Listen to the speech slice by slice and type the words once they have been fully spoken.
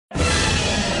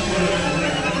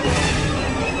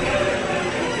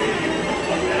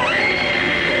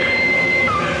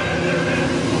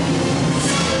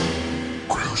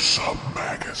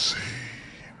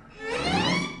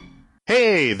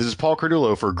Hey, this is Paul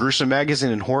Cardullo for Gruesome Magazine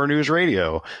and Horror News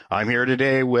Radio. I'm here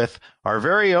today with our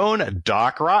very own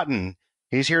Doc Rotten.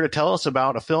 He's here to tell us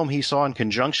about a film he saw in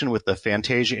conjunction with the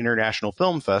Fantasia International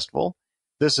Film Festival.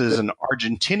 This is an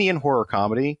Argentinian horror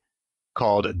comedy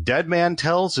called Dead Man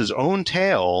Tells His Own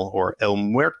Tale, or El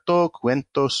Muerto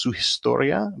Cuenta su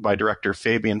Historia, by director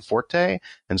Fabian Forte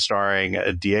and starring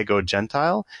Diego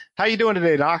Gentile. How you doing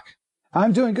today, Doc?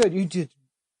 I'm doing good. You did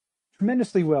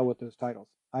tremendously well with those titles.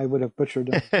 I would have butchered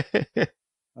them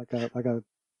like a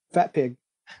fat pig.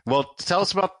 Well, tell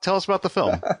us about the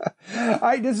film.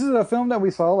 This is a film that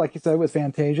we saw, like you said, with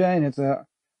Fantasia, and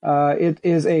it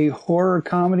is a horror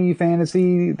comedy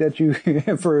fantasy that you,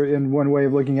 for in one way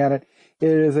of looking at it, it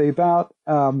is about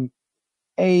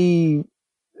a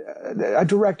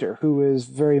director who is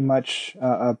very much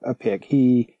a pig.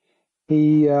 He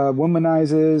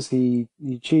womanizes, he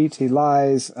cheats, he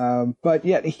lies, but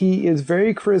yet he is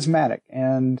very charismatic,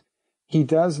 and he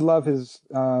does love his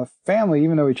family.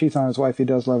 Even though he cheats on his wife, he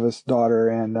does love his daughter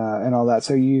and all that.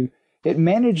 So it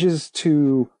manages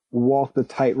to walk the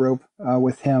tightrope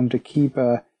with him to keep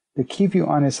you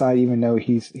on his side, even though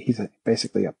he's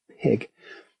basically a pig.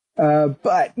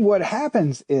 But what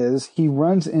happens is he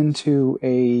runs into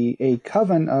a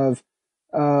coven of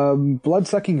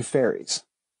blood-sucking fairies.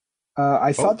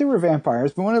 I thought they were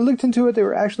vampires, but when I looked into it, they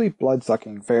were actually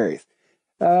blood-sucking fairies.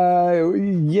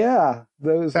 Yeah,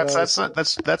 those. That's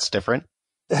different.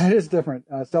 That is different.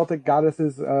 Celtic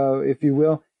goddesses, if you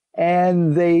will,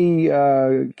 and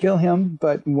they kill him.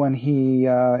 But when he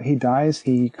dies,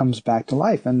 he comes back to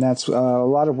life, and that's a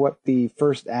lot of what the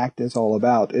first act is all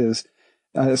about: is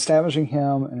establishing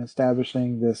him and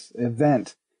establishing this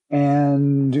event,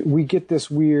 and we get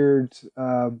this weird.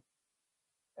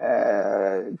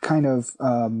 Kind of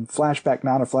flashback,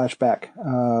 not a flashback,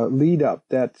 lead up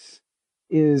that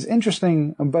is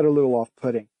interesting but a little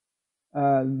off-putting.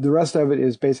 The rest of it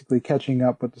is basically catching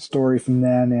up with the story from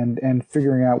then and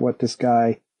figuring out what this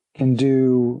guy can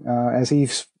do as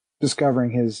he's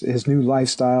discovering his new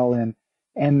lifestyle and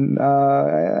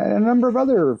a number of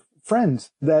other friends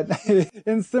that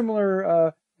in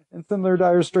similar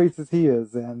dire straits as he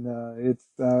is. And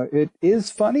it is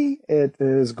funny. It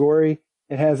is gory.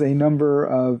 It has a number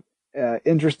of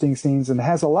interesting scenes and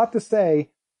has a lot to say,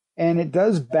 and it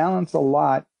does balance a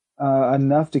lot,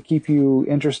 enough to keep you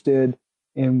interested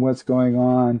in what's going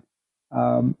on.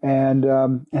 And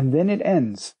then it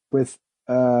ends with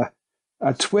a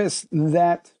twist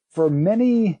that for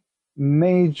many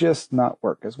may just not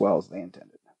work as well as they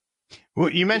intended. Well,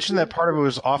 you mentioned that part of it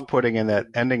was off-putting and that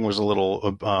ending was a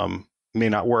little may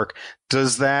not work.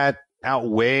 Does that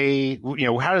outweigh,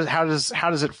 how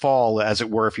does it fall, as it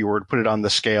were, if you were to put it on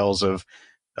the scales of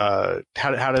how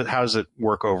does it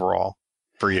work overall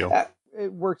for you?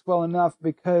 It works well enough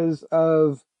because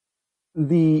of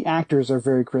the actors are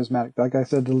very charismatic. Like I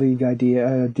said, the lead guy,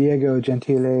 Diego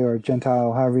Gentile, or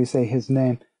Gentile, however you say his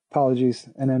name, apologies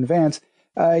in advance,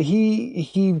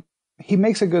 he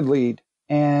makes a good lead,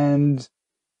 and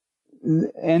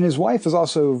his wife is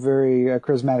also very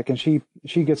charismatic, and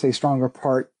she gets a stronger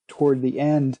part toward the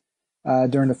end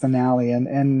during the finale,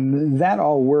 and that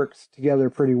all works together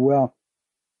pretty well.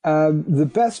 The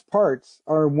best parts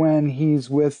are when he's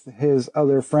with his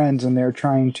other friends and they're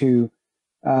trying to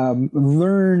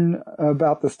learn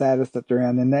about the status that they're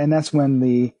in, and that's when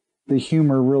the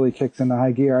humor really kicks into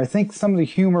high gear. I think some of the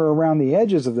humor around the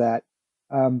edges of that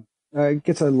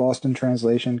gets a lost in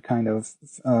translation kind of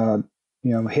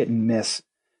hit and miss.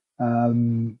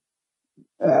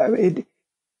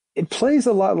 It plays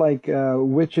a lot like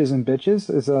Witches and Bitches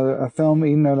is a film,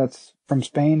 even though that's from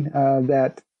Spain,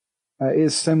 that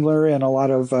is similar in a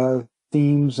lot of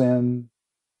themes and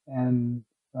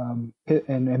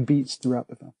beats throughout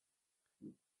the film.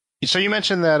 So you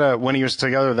mentioned that when he was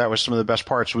together, that was some of the best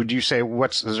parts. Would you say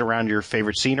is around your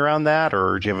favorite scene around that,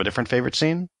 or do you have a different favorite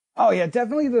scene? Oh yeah,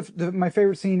 definitely. My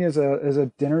favorite scene is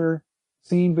a dinner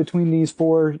scene between these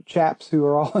four chaps who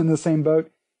are all in the same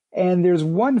boat. And there's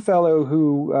one fellow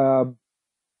who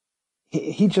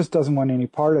he just doesn't want any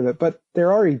part of it, but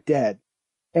they're already dead,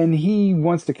 and he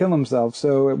wants to kill himself.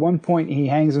 So at one point he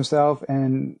hangs himself,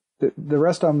 and the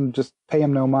rest of them just pay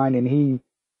him no mind, and he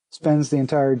spends the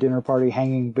entire dinner party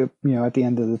hanging, at the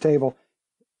end of the table,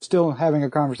 still having a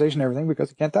conversation and everything because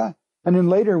he can't die. And then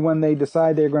later, when they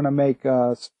decide they're going to make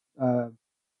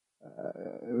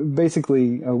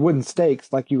basically wooden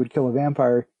stakes like you would kill a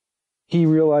vampire, he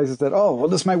realizes that,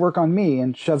 this might work on me,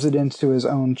 and shoves it into his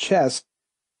own chest,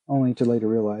 only to later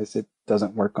realize it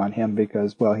doesn't work on him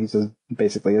because, he's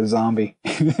basically a zombie.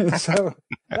 So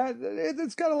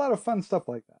it's got a lot of fun stuff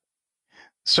like that.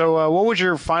 So what would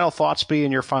your final thoughts be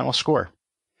and your final score?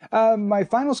 My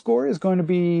final score is going to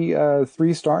be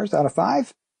 3 stars out of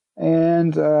 5.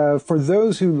 And for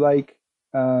those who like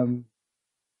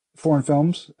foreign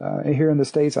films here in the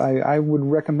States, I would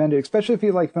recommend it, especially if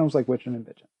you like films like Witchin' and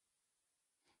Bitchin'.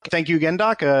 Thank you again,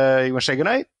 Doc. You want to say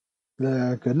goodnight?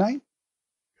 Good night.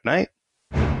 Good night.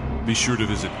 Be sure to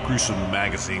visit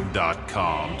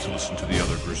GruesomeMagazine.com to listen to the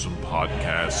other Gruesome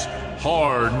podcasts,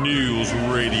 Hard News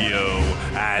Radio,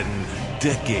 and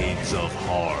Decades of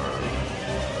Horror.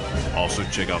 Also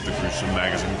check out the Gruesome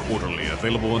Magazine Quarterly,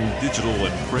 available in digital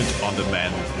and print on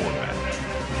demand format.